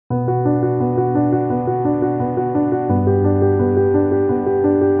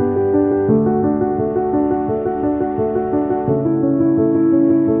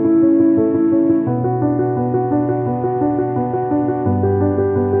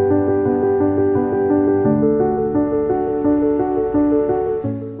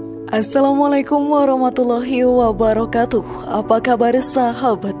Assalamuallaikum warahmatullahi wabarakatuh. Apa kabar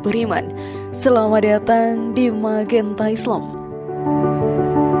sahabat beriman? Selamat datang di Magenta Islam.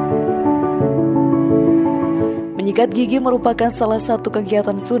 Menyikat gigi merupakan salah satu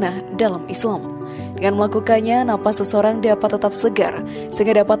kegiatan sunnah dalam Islam. Dengan melakukannya, napas seseorang dapat tetap segar,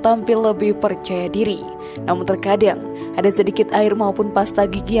 sehingga dapat tampil lebih percaya diri. Namun terkadang, ada sedikit air maupun pasta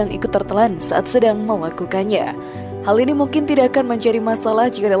gigi yang ikut tertelan saat sedang melakukannya. Hal ini mungkin tidak akan menjadi masalah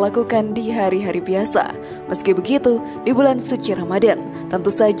jika dilakukan di hari-hari biasa. Meski begitu, di bulan suci Ramadan, tentu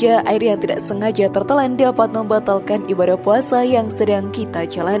saja air yang tidak sengaja tertelan dapat membatalkan ibadah puasa yang sedang kita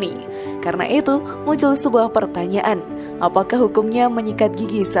jalani. Karena itu, muncul sebuah pertanyaan, apakah hukumnya menyikat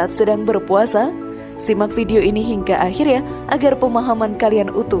gigi saat sedang berpuasa? Simak video ini hingga akhirnya agar pemahaman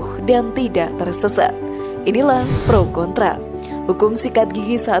kalian utuh dan tidak tersesat. Inilah pro kontra. Hukum sikat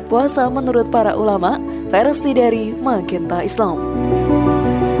gigi saat puasa menurut para ulama, versi dari Magenta Islam.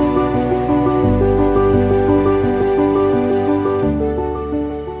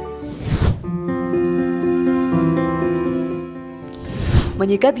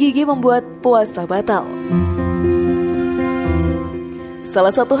 Menyikat gigi membuat puasa batal.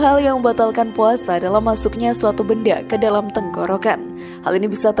 Salah satu hal yang membatalkan puasa adalah masuknya suatu benda ke dalam tenggorokan. Hal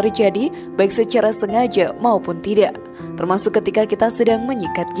ini bisa terjadi baik secara sengaja maupun tidak, termasuk ketika kita sedang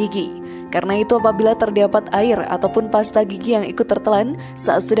menyikat gigi. Karena itu apabila terdapat air ataupun pasta gigi yang ikut tertelan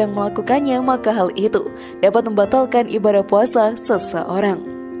saat sedang melakukannya, maka hal itu dapat membatalkan ibadah puasa seseorang.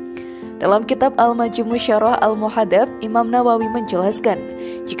 Dalam kitab Al-Majmu' Syarah Al-Muhadzab, Imam Nawawi menjelaskan,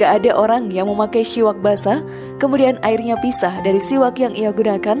 jika ada orang yang memakai siwak basah, kemudian airnya pisah dari siwak yang ia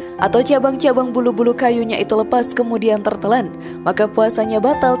gunakan, atau cabang-cabang bulu-bulu kayunya itu lepas kemudian tertelan, maka puasanya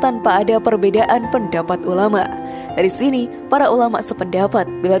batal tanpa ada perbedaan pendapat ulama. Dari sini, para ulama sependapat,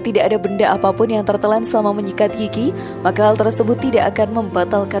 bila tidak ada benda apapun yang tertelan sama menyikat gigi, maka hal tersebut tidak akan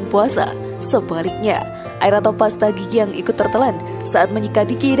membatalkan puasa. Sebaliknya, air atau pasta gigi yang ikut tertelan saat menyikat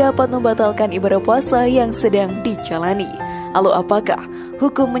gigi dapat membatalkan ibadah puasa yang sedang dijalani. Lalu apakah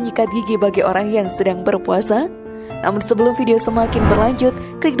hukum menyikat gigi bagi orang yang sedang berpuasa? Namun sebelum video semakin berlanjut,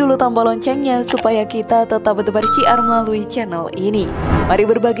 klik dulu tombol loncengnya supaya kita tetap berciar melalui channel ini. Mari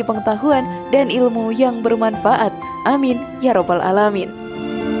berbagi pengetahuan dan ilmu yang bermanfaat. Amin ya robbal alamin.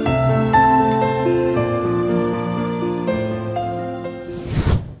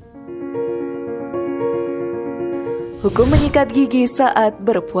 Hukum menyikat gigi saat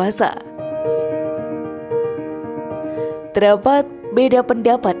berpuasa. Terdapat beda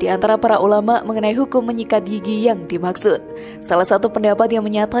pendapat di antara para ulama mengenai hukum menyikat gigi yang dimaksud. Salah satu pendapat yang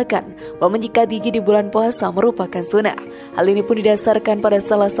menyatakan bahwa menyikat gigi di bulan puasa merupakan sunnah. Hal ini pun didasarkan pada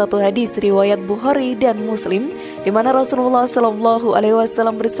salah satu hadis riwayat Bukhari dan Muslim, di mana Rasulullah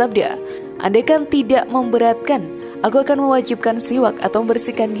SAW bersabda, "Andaikan tidak memberatkan, aku akan mewajibkan siwak atau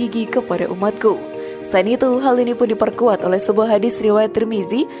membersihkan gigi kepada umatku." Selain itu, hal ini pun diperkuat oleh sebuah hadis riwayat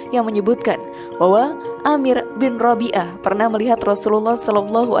Tirmizi yang menyebutkan bahwa Amir bin Rabi'ah pernah melihat Rasulullah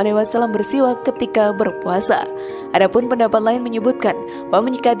SAW bersiwak ketika berpuasa. Adapun pendapat lain menyebutkan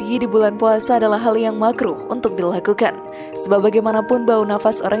bahwa menyikat gigi di bulan puasa adalah hal yang makruh untuk dilakukan, sebab bagaimanapun bau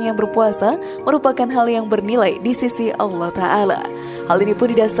nafas orang yang berpuasa merupakan hal yang bernilai di sisi Allah Ta'ala. Hal ini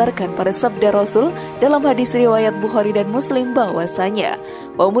pun didasarkan pada sabda Rasul dalam hadis riwayat Bukhari dan Muslim bahwasanya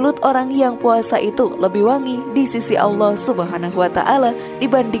bau mulut orang yang puasa itu lebih wangi di sisi Allah Subhanahu wa Ta'ala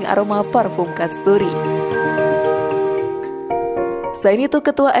dibanding aroma parfum kasturi. Selain itu,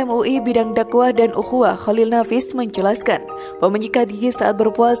 Ketua MUI bidang dakwah dan ukhuwah Khalil Nafis menjelaskan bahwa menyikat gigi saat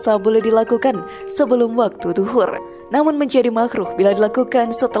berpuasa boleh dilakukan sebelum waktu duhur, namun menjadi makruh bila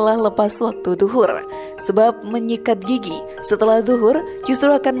dilakukan setelah lepas waktu duhur. Sebab menyikat gigi setelah duhur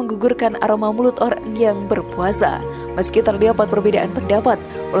justru akan menggugurkan aroma mulut orang yang berpuasa. Meski terdapat perbedaan pendapat,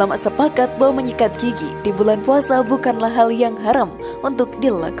 ulama sepakat bahwa menyikat gigi di bulan puasa bukanlah hal yang haram untuk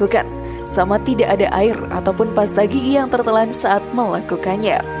dilakukan, sama tidak ada air ataupun pasta gigi yang tertelan saat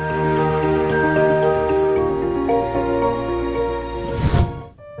melakukannya.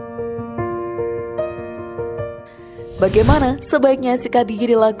 Bagaimana sebaiknya sikat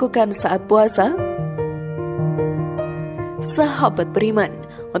gigi dilakukan saat puasa? Sahabat beriman,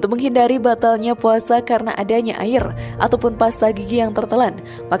 untuk menghindari batalnya puasa karena adanya air ataupun pasta gigi yang tertelan,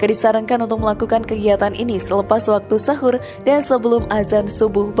 maka disarankan untuk melakukan kegiatan ini selepas waktu sahur dan sebelum azan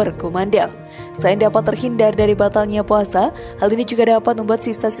subuh berkumandang. Selain dapat terhindar dari batalnya puasa, hal ini juga dapat membuat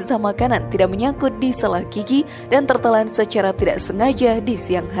sisa-sisa makanan tidak menyangkut di sela gigi dan tertelan secara tidak sengaja di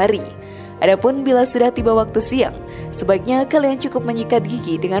siang hari. Adapun bila sudah tiba waktu siang, sebaiknya kalian cukup menyikat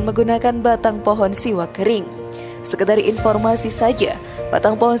gigi dengan menggunakan batang pohon siwak kering. Sekedar informasi saja,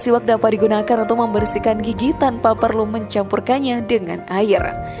 batang pohon siwak dapat digunakan untuk membersihkan gigi tanpa perlu mencampurkannya dengan air.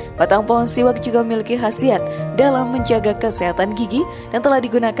 Batang pohon siwak juga memiliki khasiat dalam menjaga kesehatan gigi dan telah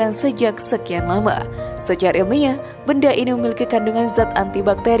digunakan sejak sekian lama. Secara ilmiah, benda ini memiliki kandungan zat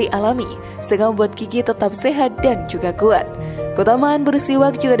antibakteri alami sehingga membuat gigi tetap sehat dan juga kuat. Keutamaan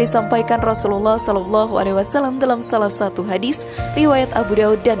bersiwak juga disampaikan Rasulullah SAW dalam salah satu hadis riwayat Abu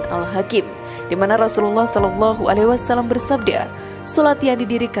Daud dan Al-Hakim, di mana Rasulullah SAW bersabda, "Salat yang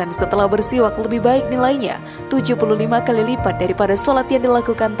didirikan setelah bersiwak lebih baik nilainya 75 kali lipat daripada salat yang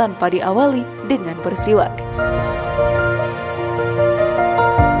dilakukan tanpa diawali dengan bersiwak."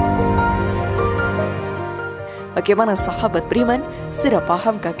 Bagaimana sahabat beriman? Sudah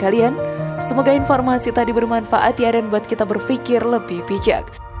pahamkah kalian? Semoga informasi tadi bermanfaat ya dan buat kita berpikir lebih bijak.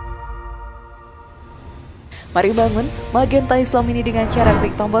 Mari bangun Magenta Islam ini dengan cara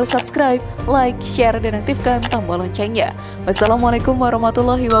klik tombol subscribe, like, share, dan aktifkan tombol loncengnya. Wassalamualaikum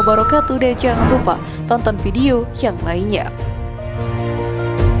warahmatullahi wabarakatuh dan jangan lupa tonton video yang lainnya.